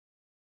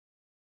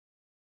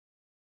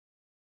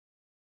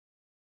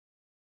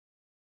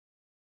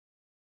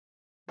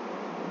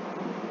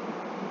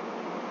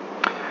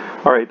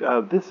All right,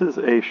 this is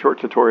a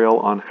short tutorial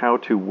on how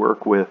to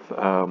work with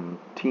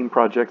team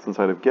projects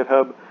inside of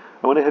GitHub.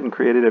 I went ahead and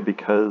created it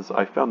because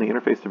I found the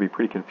interface to be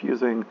pretty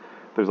confusing.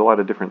 There's a lot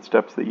of different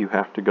steps that you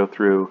have to go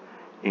through,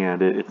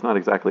 and it's not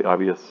exactly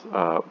obvious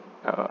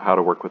how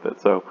to work with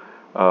it. So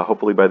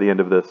hopefully by the end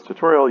of this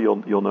tutorial,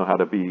 you'll know how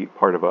to be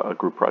part of a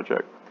group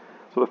project.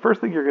 So the first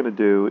thing you're going to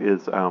do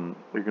is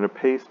you're going to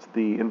paste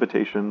the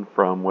invitation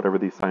from whatever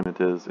the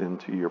assignment is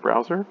into your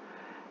browser.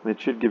 And it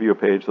should give you a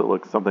page that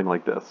looks something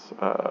like this.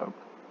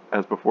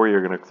 As before, you're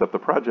going to accept the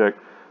project.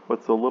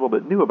 What's a little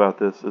bit new about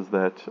this is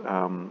that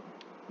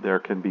there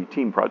can be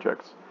team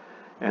projects.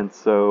 And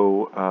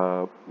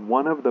so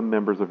one of the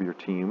members of your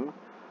team,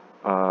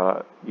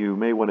 you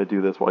may want to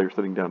do this while you're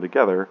sitting down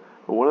together,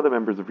 but one of the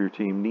members of your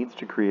team needs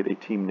to create a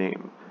team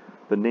name.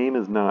 The name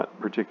is not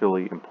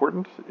particularly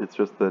important, it's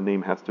just the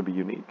name has to be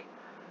unique.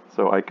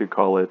 So I could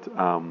call it,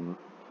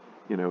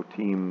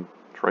 Team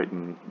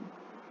Triton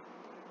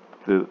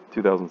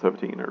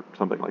 2017 or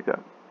something like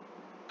that.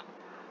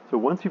 So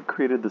once you've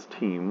created this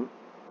team,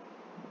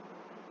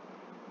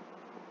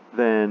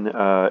 then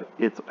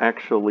it's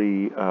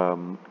actually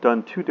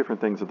done two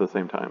different things at the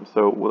same time.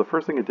 So the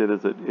first thing it did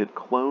is it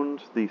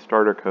cloned the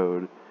starter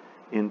code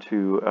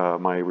into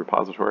my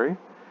repository,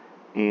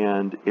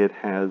 and it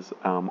has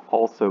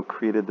also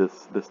created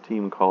this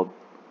team called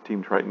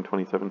Team Triton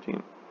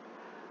 2017.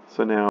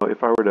 So now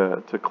if I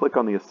were to click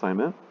on the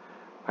assignment,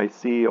 I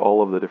see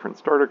all of the different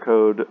starter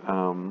code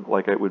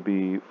like it would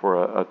be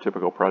for a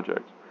typical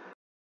project.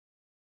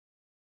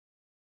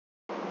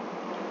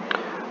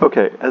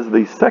 Okay, as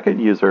the second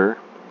user,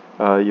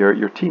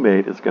 your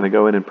teammate is going to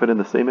go in and put in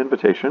the same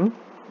invitation,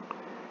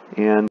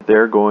 and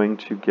they're going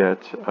to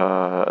get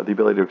the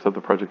ability to accept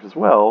the project as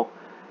well,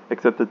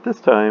 except that this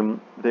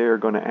time they're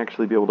going to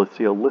actually be able to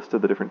see a list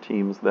of the different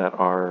teams that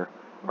are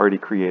already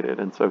created.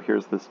 And so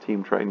here's this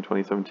Team Triton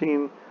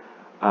 2017.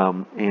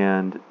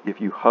 And if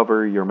you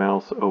hover your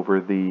mouse over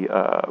the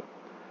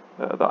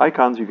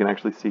icons, you can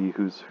actually see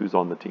who's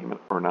on the team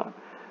or not.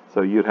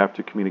 So you'd have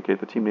to communicate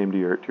the team name to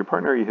your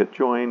partner. You hit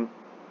join,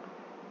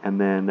 and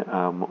then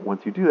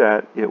once you do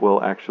that, it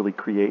will actually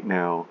create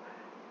now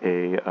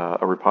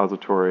a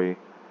repository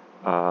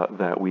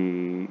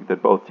that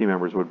both team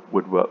members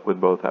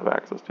would both have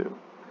access to.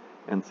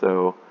 And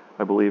so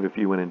I believe if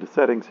you went into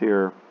settings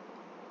here,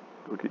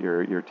 look at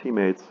your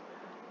teammates,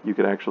 you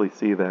could actually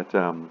see that.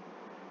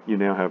 You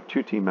now have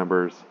two team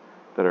members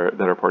that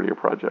are part of your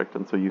project,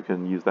 and so you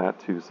can use that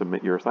to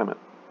submit your assignment.